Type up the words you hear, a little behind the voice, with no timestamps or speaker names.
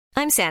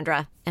I'm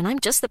Sandra, and I'm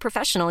just the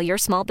professional your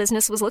small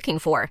business was looking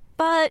for.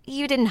 But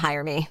you didn't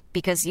hire me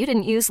because you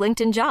didn't use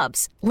LinkedIn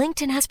Jobs.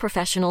 LinkedIn has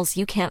professionals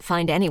you can't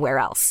find anywhere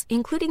else,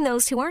 including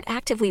those who aren't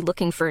actively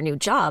looking for a new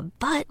job,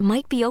 but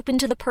might be open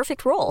to the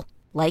perfect role,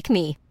 like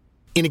me.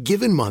 In a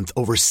given month,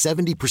 over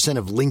 70%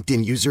 of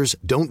LinkedIn users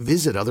don't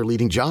visit other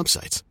leading job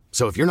sites.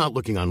 So if you're not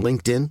looking on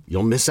LinkedIn,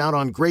 you'll miss out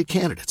on great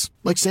candidates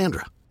like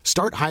Sandra.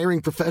 Start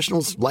hiring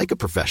professionals like a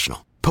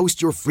professional.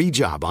 Post your free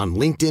job on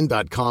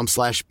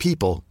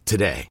linkedin.com/people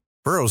today.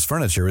 Burrow's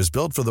furniture is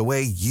built for the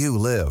way you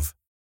live.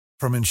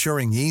 From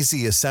ensuring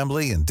easy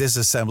assembly and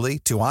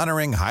disassembly to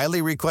honoring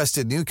highly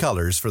requested new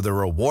colors for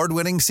their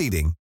award-winning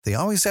seating, they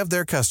always have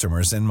their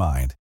customers in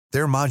mind.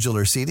 Their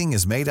modular seating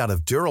is made out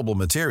of durable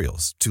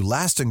materials to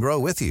last and grow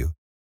with you.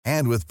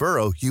 And with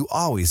Burrow, you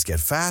always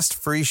get fast,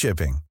 free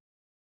shipping.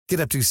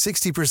 Get up to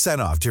 60%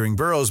 off during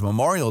Burrow's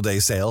Memorial Day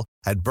sale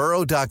at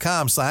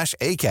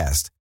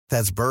burrow.com/ACAST.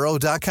 That's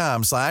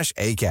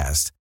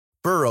burrow.com/ACAST.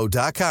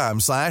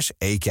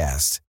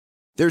 burrow.com/ACAST.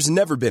 There's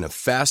never been a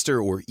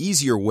faster or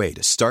easier way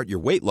to start your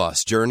weight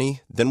loss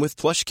journey than with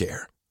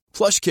PlushCare.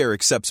 PlushCare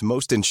accepts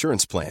most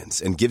insurance plans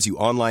and gives you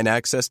online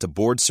access to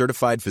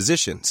board-certified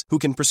physicians who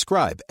can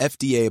prescribe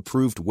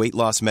FDA-approved weight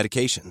loss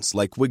medications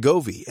like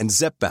Wegovy and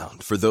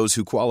Zepbound for those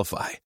who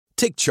qualify.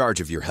 Take charge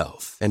of your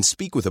health and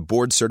speak with a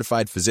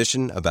board-certified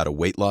physician about a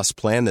weight loss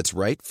plan that's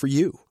right for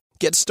you.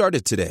 Get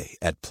started today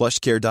at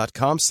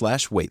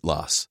plushcare.com/weight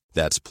loss.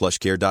 That's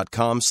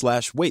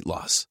plushcare.com/weight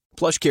loss.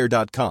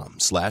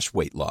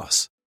 plushcare.com/weight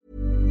loss.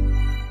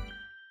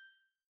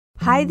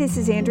 Hi, this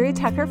is Andrea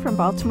Tucker from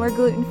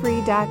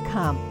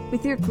BaltimoreGlutenFree.com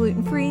with your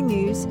gluten-free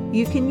news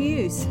you can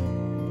use.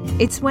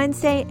 It's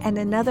Wednesday and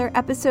another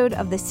episode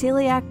of the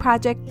Celiac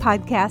Project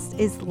podcast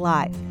is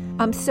live.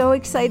 I'm so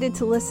excited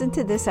to listen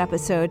to this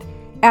episode.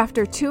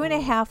 After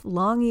 2.5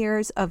 long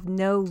years of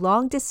no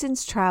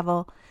long-distance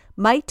travel,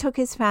 Mike took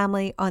his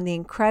family on the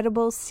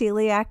incredible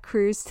celiac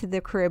cruise to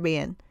the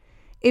Caribbean.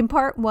 In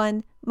part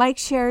 1, Mike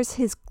shares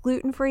his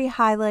gluten-free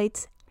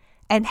highlights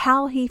and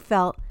how he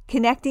felt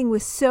connecting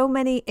with so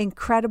many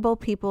incredible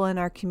people in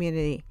our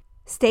community.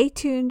 Stay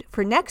tuned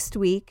for next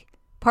week,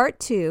 part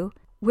 2,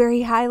 where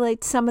he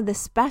highlights some of the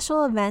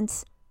special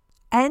events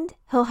and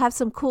he'll have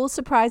some cool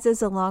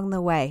surprises along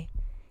the way.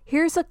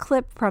 Here's a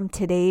clip from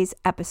today's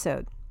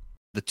episode.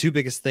 The two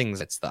biggest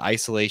things, it's the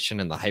isolation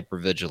and the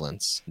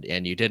hypervigilance.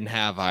 And you didn't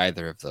have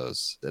either of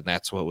those. And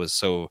that's what was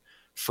so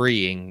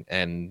freeing.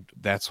 And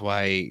that's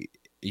why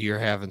you're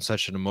having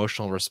such an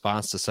emotional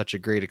response to such a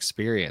great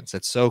experience.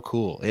 It's so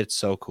cool. It's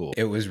so cool.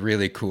 It was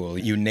really cool.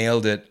 You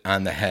nailed it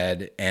on the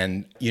head.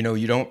 And,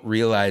 you don't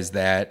realize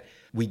that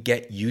we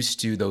get used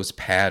to those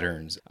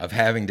patterns of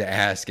having to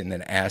ask and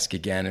then ask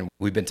again. And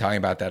we've been talking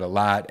about that a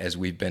lot as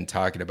we've been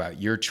talking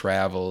about your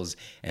travels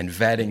and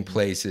vetting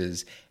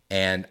places.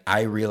 And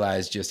I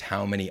realized just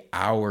how many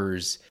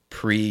hours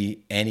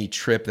pre any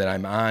trip that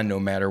I'm on, no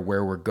matter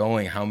where we're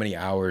going, how many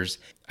hours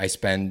I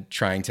spend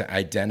trying to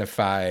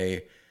identify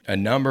a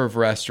number of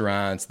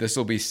restaurants, this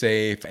will be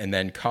safe, and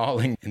then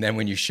calling. And then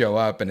when you show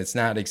up and it's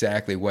not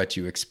exactly what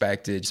you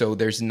expected. So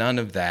there's none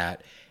of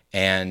that.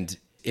 And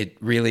it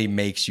really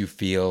makes you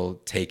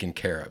feel taken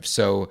care of.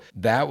 So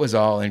that was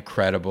all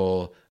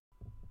incredible.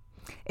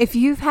 If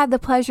you've had the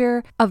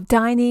pleasure of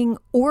dining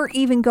or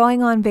even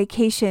going on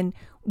vacation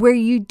where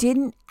you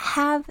didn't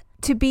have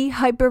to be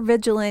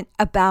hypervigilant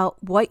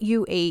about what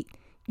you ate,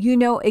 you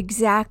know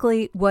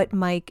exactly what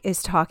Mike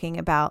is talking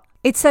about.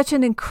 It's such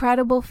an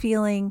incredible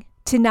feeling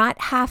to not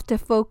have to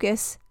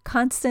focus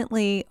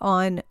constantly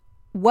on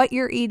what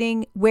you're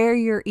eating, where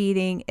you're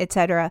eating,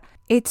 etc.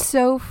 It's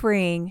so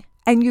freeing,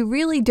 and you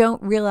really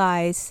don't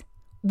realize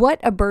what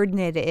a burden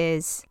it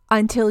is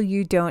until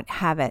you don't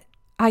have it.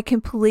 I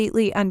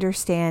completely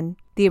understand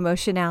the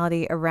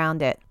emotionality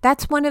around it.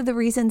 That's one of the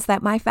reasons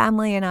that my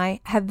family and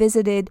I have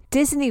visited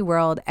Disney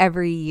World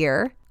every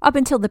year up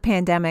until the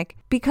pandemic,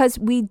 because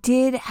we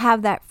did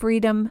have that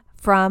freedom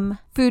from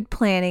food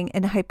planning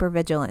and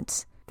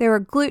hypervigilance. There were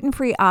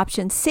gluten-free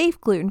options, safe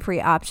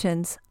gluten-free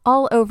options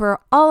all over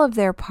all of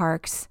their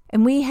parks,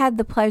 and we had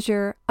the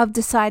pleasure of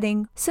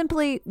deciding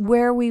simply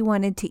where we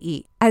wanted to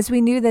eat, as we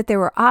knew that there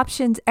were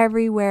options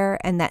everywhere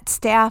and that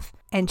staff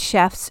and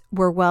chefs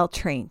were well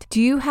trained.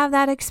 Do you have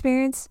that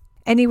experience?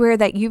 Anywhere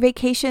that you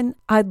vacation,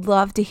 I'd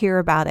love to hear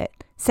about it.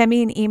 Send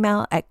me an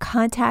email at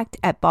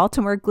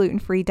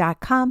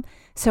contact@baltimoreglutenfree.com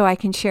so I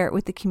can share it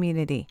with the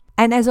community.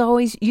 And as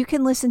always, you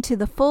can listen to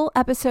the full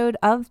episode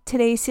of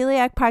today's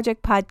Celiac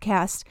Project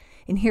podcast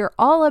and hear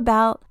all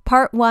about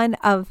part 1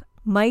 of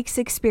Mike's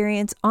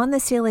experience on the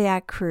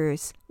Celiac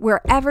Cruise,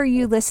 wherever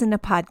you listen to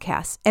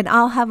podcasts. And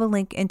I'll have a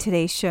link in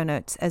today's show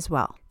notes as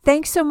well.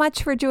 Thanks so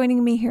much for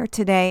joining me here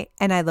today,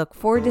 and I look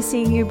forward to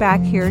seeing you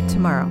back here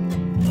tomorrow.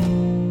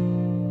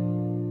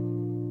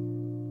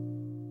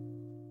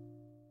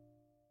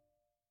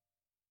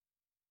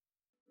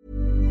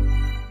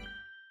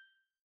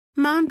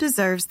 Mom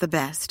deserves the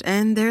best,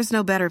 and there's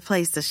no better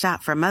place to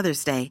shop for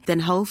Mother's Day than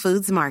Whole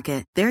Foods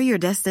Market. They're your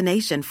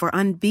destination for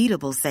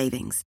unbeatable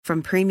savings,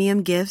 from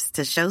premium gifts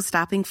to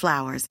show-stopping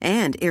flowers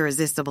and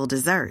irresistible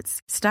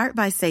desserts. Start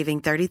by saving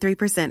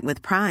 33%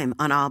 with Prime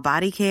on all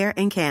body care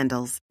and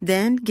candles.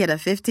 Then get a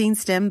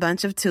 15-stem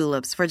bunch of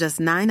tulips for just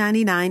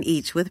 $9.99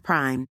 each with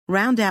Prime.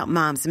 Round out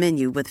Mom's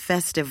menu with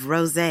festive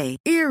rosé,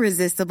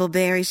 irresistible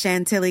berry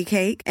chantilly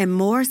cake, and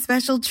more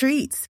special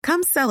treats.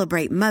 Come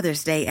celebrate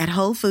Mother's Day at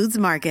Whole Foods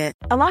Market.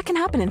 A lot can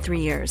happen in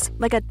 3 years,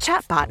 like a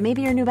chatbot may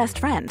be your new best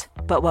friend.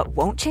 But what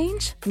won't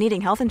change?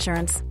 Needing health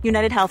insurance.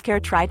 United Healthcare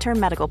Tri-Term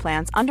Medical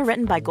Plans,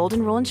 underwritten by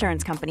Golden Rule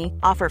Insurance Company,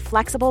 offer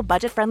flexible,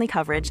 budget-friendly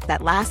coverage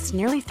that lasts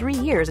nearly 3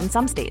 years in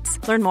some states.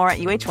 Learn more at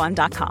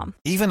uh1.com.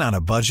 Even on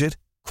a budget,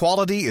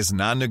 quality is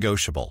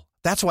non-negotiable.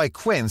 That's why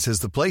Quince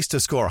is the place to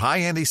score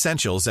high-end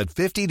essentials at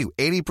 50 to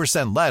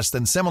 80% less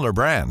than similar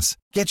brands.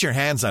 Get your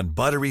hands on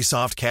buttery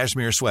soft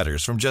cashmere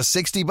sweaters from just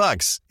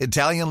 $60,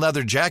 Italian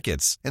leather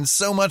jackets, and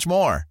so much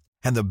more.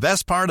 And the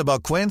best part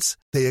about Quince,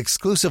 they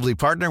exclusively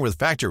partner with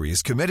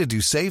factories committed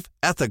to safe,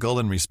 ethical,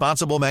 and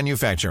responsible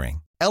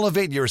manufacturing.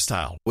 Elevate your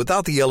style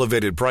without the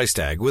elevated price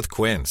tag with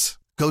Quince.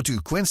 Go to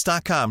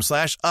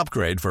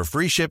quince.com/upgrade for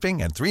free shipping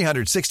and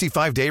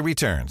 365-day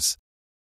returns.